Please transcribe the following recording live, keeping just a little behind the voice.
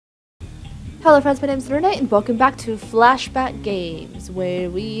Hello friends, my name is Lunernight and welcome back to Flashback Games, where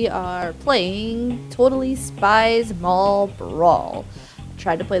we are playing Totally Spies Mall Brawl. I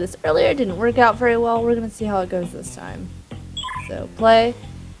tried to play this earlier, didn't work out very well. We're going to see how it goes this time. So, play.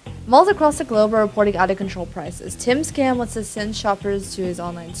 Malls across the globe are reporting out-of-control prices. Tim Scam wants to send shoppers to his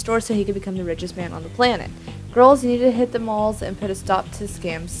online store so he can become the richest man on the planet. Girls, you need to hit the malls and put a stop to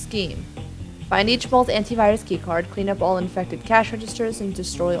Scam's scheme. Find each mall's antivirus keycard, clean up all infected cash registers, and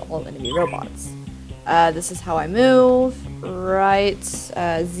destroy all enemy robots. This is how I move. Right,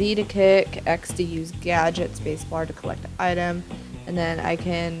 Z to kick, X to use gadget, spacebar to collect an item, and then I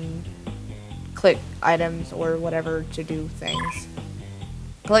can click items or whatever to do things.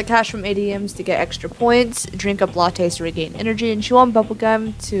 Collect cash from ATMs to get extra points, drink up lattes to regain energy, and chew on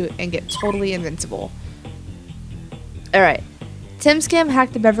bubblegum and get totally invincible. Alright. Tim Scam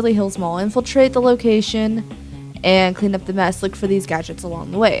hacked the Beverly Hills Mall, infiltrate the location, and clean up the mess. Look for these gadgets along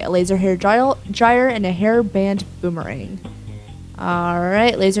the way. A laser hair dryer and a hairband boomerang.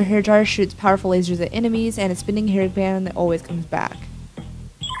 Alright, laser hair dryer shoots powerful lasers at enemies, and a spinning hairband that always comes back.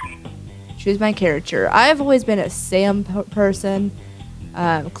 Choose my character. I've always been a Sam person.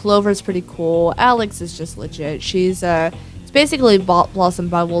 Clover's pretty cool. Alex is just legit. She's, it's basically Blossom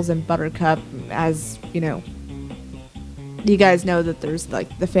Bubbles and Buttercup, as, you know. You guys know that there's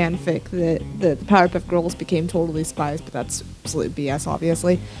like the fanfic that the Powerpuff Girls became Totally Spies, but that's absolute BS,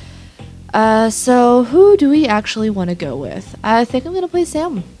 obviously. So who do we actually want to go with? I think I'm gonna play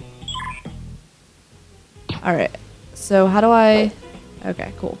Sam. Alright, so how do I...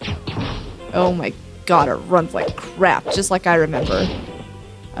 Okay, cool. Oh my god, it runs like crap, just like I remember.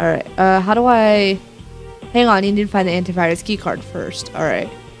 Alright, how do I... Hang on, you need to find the antivirus keycard first.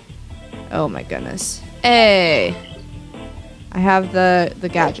 Alright. Oh my goodness. Hey! I have the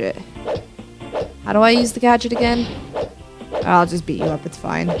gadget. How do I use the gadget again? I'll just beat you up, it's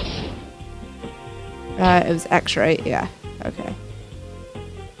fine. It was X, right? Yeah. Okay.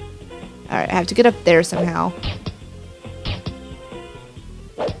 Alright, I have to get up there somehow.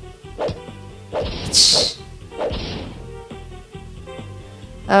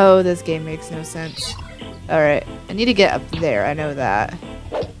 Oh, this game makes no sense. Alright, I need to get up there, I know that.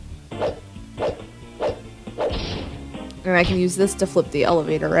 And I can use this to flip the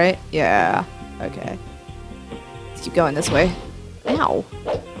elevator, right? Yeah. Okay. Let's keep going this way. Ow.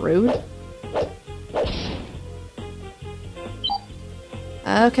 Rude.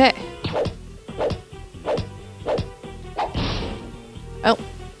 Okay. Oh.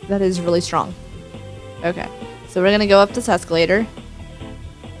 That is really strong. Okay. So we're gonna go up this escalator.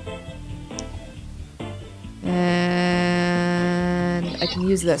 And I can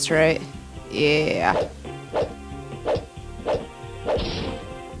use this, right? Yeah.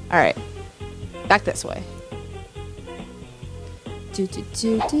 Alright. Back this way.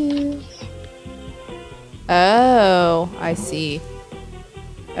 Oh, I see.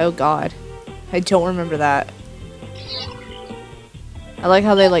 Oh god. I don't remember that. I like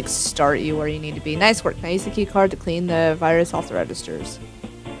how they like start you where you need to be. Nice work. Now use the key card to clean the virus off the registers.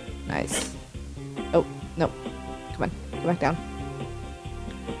 Nice. Oh, no. Come on. Go back down.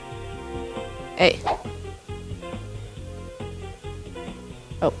 Hey.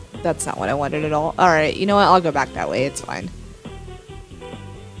 Oh, that's not what I wanted at all. Alright, you know what? I'll go back that way. It's fine.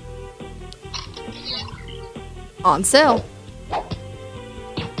 On sale.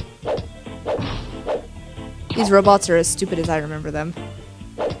 These robots are as stupid as I remember them.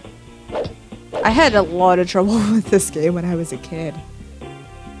 I had a lot of trouble with this game when I was a kid.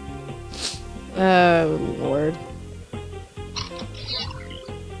 Oh, Lord.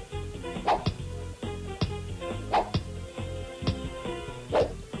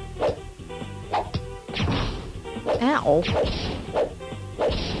 Ow.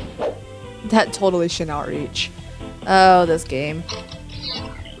 That totally should not reach. Oh, this game.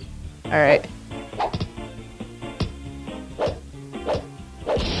 Alright.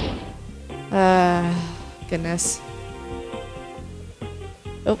 Goodness.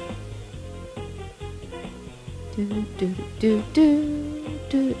 Oh. And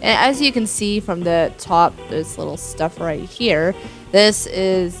as you can see from the top, this little stuff right here, this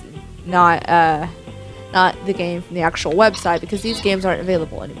is not the game from the actual website, because these games aren't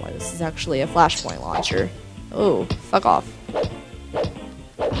available anymore. This is actually a Flashpoint launcher. Oh, fuck off.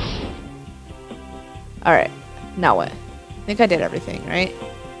 Alright, now what? I think I did everything, right?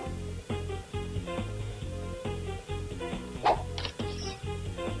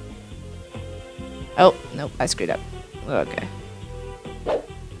 Oh, nope, I screwed up. Okay.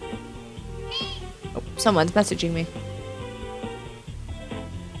 Oh, someone's messaging me.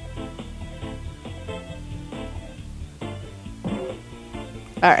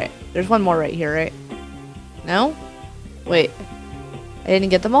 Alright, there's one more right here, right? No? Wait. I didn't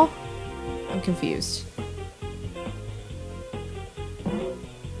get them all? I'm confused.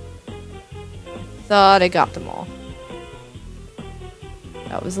 Thought I got them all.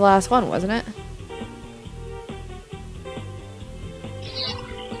 That was the last one, wasn't it?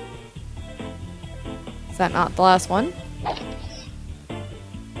 Is that not the last one?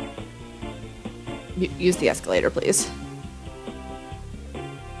 Use the escalator, please.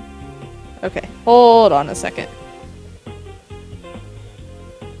 Okay, hold on a second.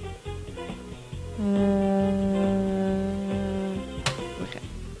 Okay.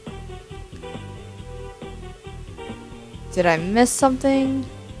 Did I miss something?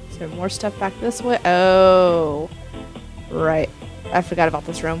 Is there more stuff back this way? Oh, right. I forgot about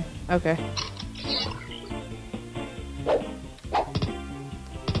this room. Okay.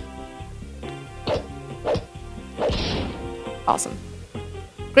 Awesome.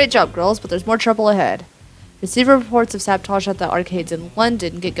 Great job, girls, but there's more trouble ahead. Receive reports of sabotage at the arcades in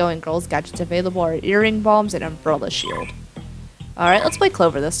London. Get going, girls. Gadgets available are earring bombs and umbrella shield. Alright, let's play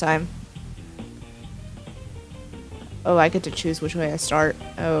Clover this time. Oh, I get to choose which way I start.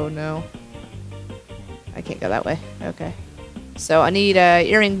 Oh, no. I can't go that way. Okay. So I need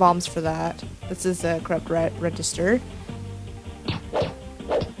earring bombs for that. This is a corrupt register.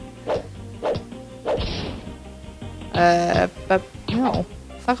 But no.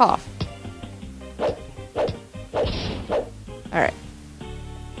 Fuck off. Alright.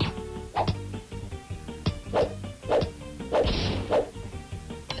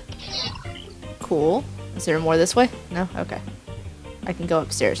 Cool. Is there more this way? No? Okay. I can go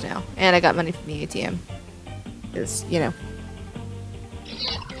upstairs now. And I got money from the ATM. Because, you know.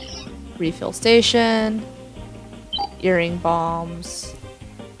 Refill station. Earring bombs.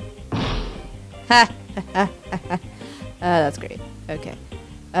 Ha! That's great. Okay.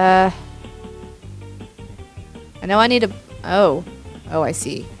 I know I need a... Oh. Oh, I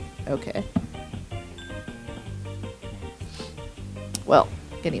see. Okay. Well,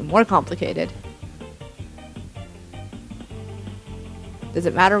 getting more complicated. Does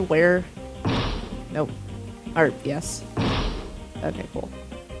it matter where? Nope. Or, yes. Okay, cool.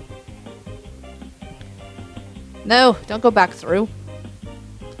 No, don't go back through.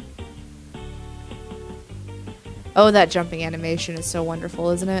 Oh, that jumping animation is so wonderful,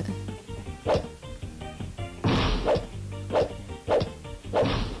 isn't it?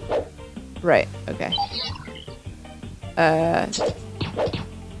 Right, okay.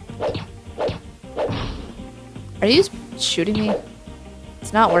 Are you shooting me?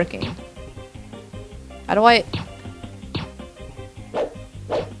 It's not working. How do I...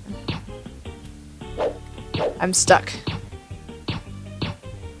 I'm stuck.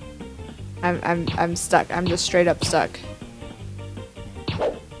 I'm stuck. I'm just straight up stuck.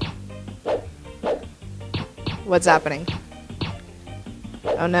 What's happening?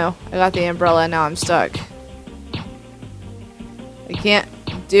 Oh no, I got the umbrella and now I'm stuck. I can't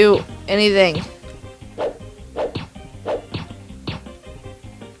do anything.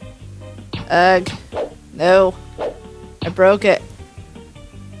 Ugh. No. I broke it.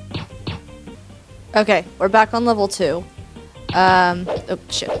 Okay, we're back on level 2. Oh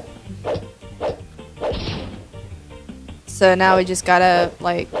shit. So now we just gotta,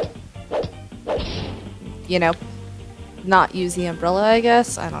 like, you know, not use the umbrella, I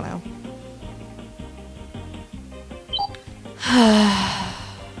guess? I don't know.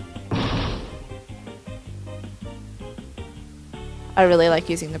 I really like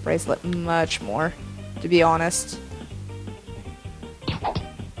using the bracelet much more, to be honest.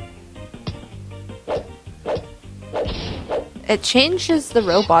 It changes the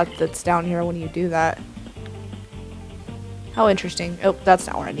robot that's down here when you do that. How interesting. Oh, that's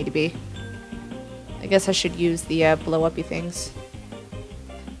not where I need to be. I guess I should use the blow-uppy things.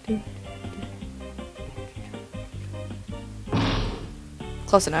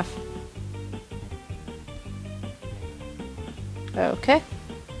 Close enough. Okay.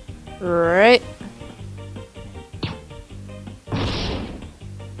 Right.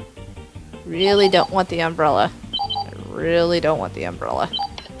 Really don't want the umbrella. I really don't want the umbrella.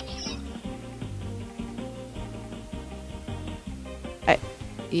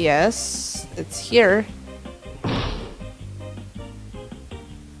 Yes, it's here.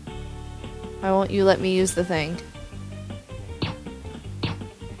 Why won't you let me use the thing?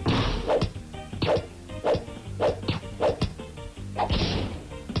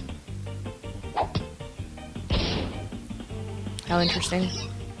 How interesting.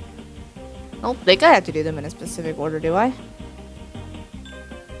 I don't think I have to do them in a specific order, do I?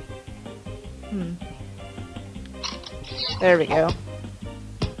 There we go.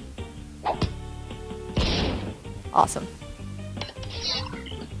 Awesome.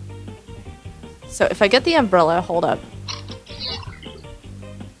 So if I get the umbrella, hold up.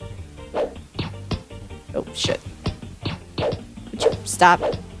 Oh, shit. Would you stop?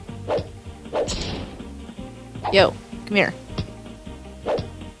 Yo, come here.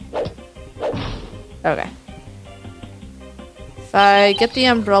 Okay. If I get the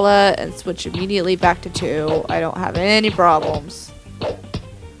umbrella and switch immediately back to 2, I don't have any problems.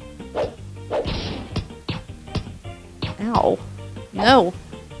 Ow. No.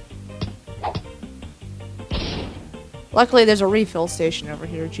 Luckily, there's a refill station over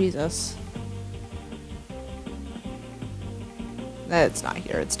here. Jesus. It's not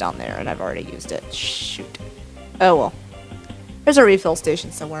here. It's down there, and I've already used it. Shoot. Oh, well. There's a refill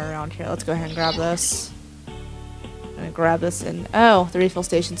station somewhere around here. Let's go ahead and grab this. I'm gonna grab this and... Oh, the refill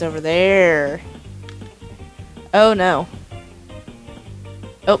station's over there. Oh, no.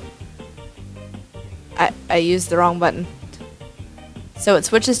 Oh. I used the wrong button. So it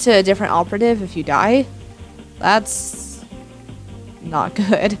switches to a different operative if you die? That's... not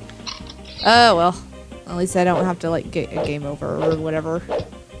good. Oh, well. At least I don't have to, like, get a game over or whatever.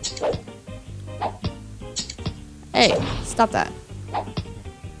 Hey, stop that.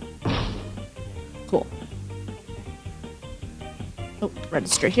 Cool. Oh,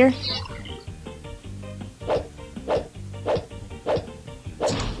 register here.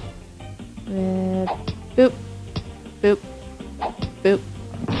 Boop. Boop. Boop.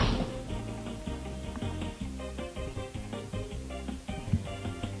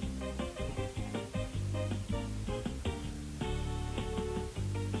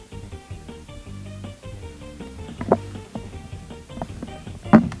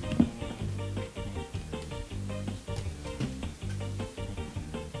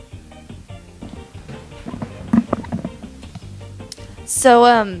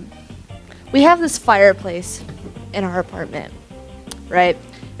 So, we have this fireplace in our apartment, right?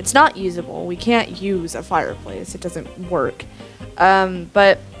 It's not usable. We can't use a fireplace. It doesn't work.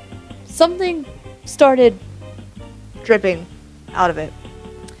 But something started dripping out of it.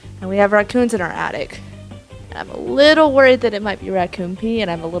 And we have raccoons in our attic. And I'm a little worried that it might be raccoon pee,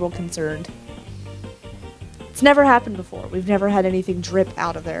 and I'm a little concerned. It's never happened before. We've never had anything drip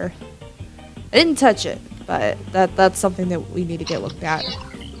out of there. I didn't touch it, but that's something that we need to get looked at,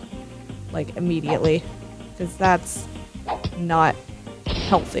 like, immediately, because that's not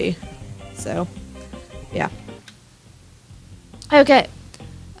healthy. So, yeah. Okay.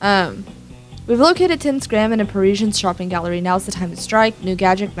 We've located 10 scram in a Parisian shopping gallery. Now's the time to strike. New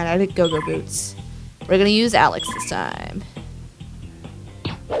gadget, magnetic go-go boots. We're gonna use Alex this time.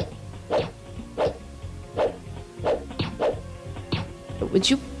 Would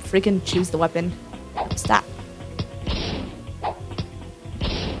you freaking choose the weapon? Stop.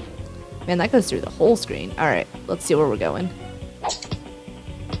 Man, that goes through the whole screen. Alright, let's see where we're going.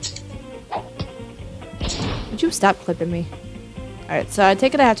 Would you stop clipping me? Alright, so I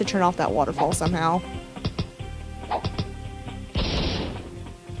take it I have to turn off that waterfall somehow.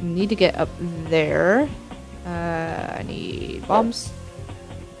 I need to get up there. I need bombs.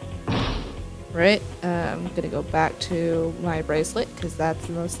 Right, I'm gonna go back to my bracelet, because that's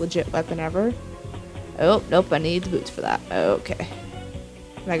the most legit weapon ever. Oh, nope, I need the boots for that. Okay.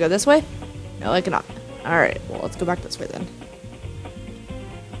 Can I go this way? No, I cannot. Alright, well, let's go back this way then.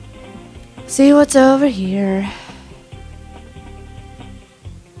 See what's over here.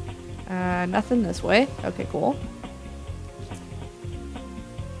 Nothing this way. Okay, cool.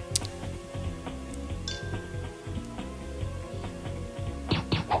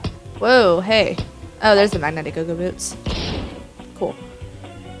 Whoa, hey. Oh, there's the magnetic go-go boots. Cool.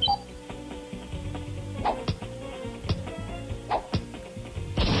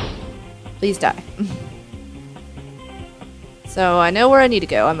 Please die. So, I know where I need to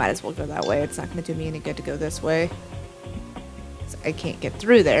go. I might as well go that way. It's not going to do me any good to go this way. So I can't get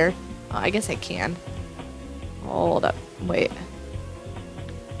through there. Oh, I guess I can. Hold up. Wait.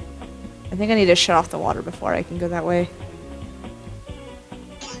 I think I need to shut off the water before I can go that way.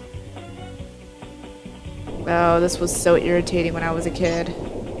 Oh, this was so irritating when I was a kid.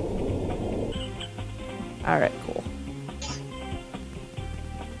 Alright, cool.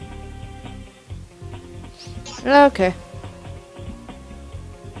 Okay.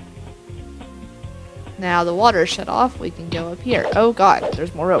 Now the water shut off, we can go up here. Oh god,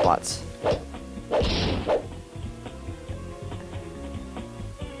 there's more robots.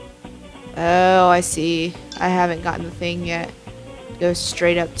 Oh, I see. I haven't gotten the thing yet. Go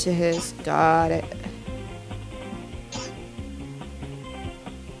straight up to his... Got it.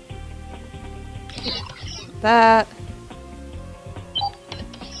 That.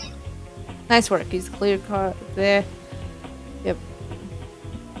 Nice work. He's clear cut there. Yep.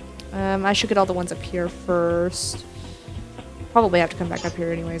 I should get all the ones up here first. Probably have to come back up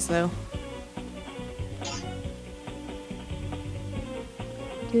here anyways, though.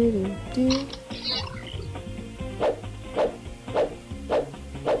 Do-do-do.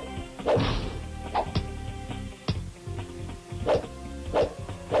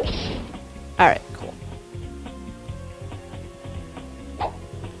 Alright, cool.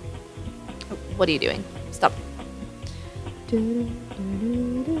 Oh, what are you doing? Stop.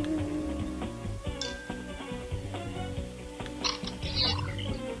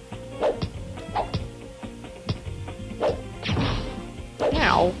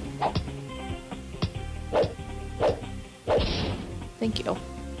 Ow. Thank you.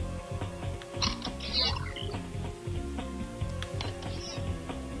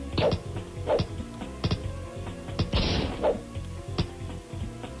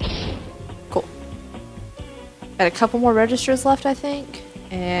 Cool. Got a couple more registers left, I think.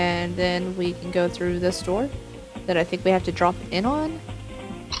 And then we can go through this door that I think we have to drop in on.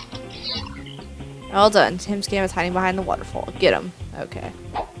 All done. Tim Scam is hiding behind the waterfall. Get him. Okay.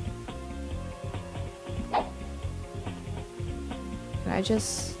 Can I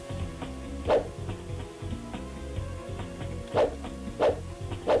just...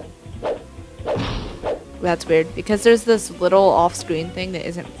 That's weird, because there's this little off-screen thing that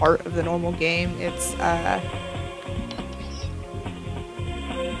isn't part of the normal game. It's,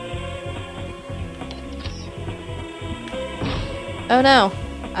 Oh no!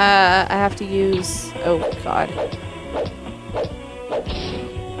 I have to use... Oh god.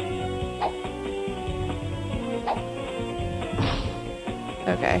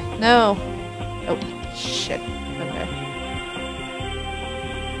 Okay. No! Oh, shit. Okay.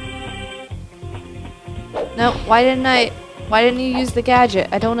 No, why didn't you use the gadget?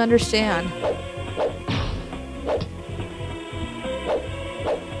 I don't understand.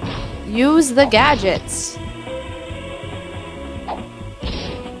 Use the gadgets!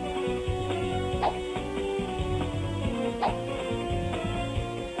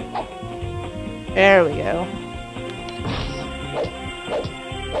 There we go.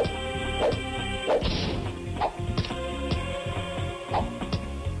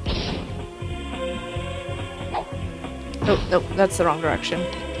 Oh, nope, that's the wrong direction.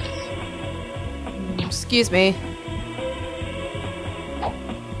 Excuse me.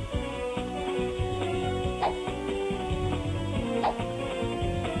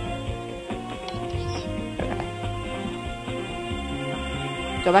 Okay.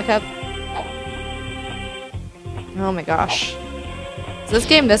 Go back up. Oh my gosh. Is this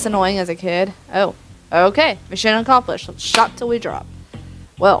game this annoying as a kid? Oh, okay. Mission accomplished. Let's shot till we drop.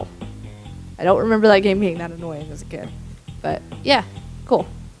 Well, I don't remember that game being that annoying as a kid. But, yeah. Cool.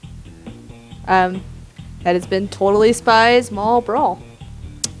 That has been Totally Spies Mall Brawl.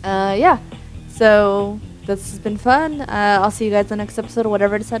 Yeah. So, this has been fun. I'll see you guys in the next episode of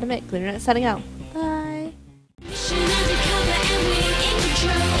whatever I decide to make. Lunernight signing out.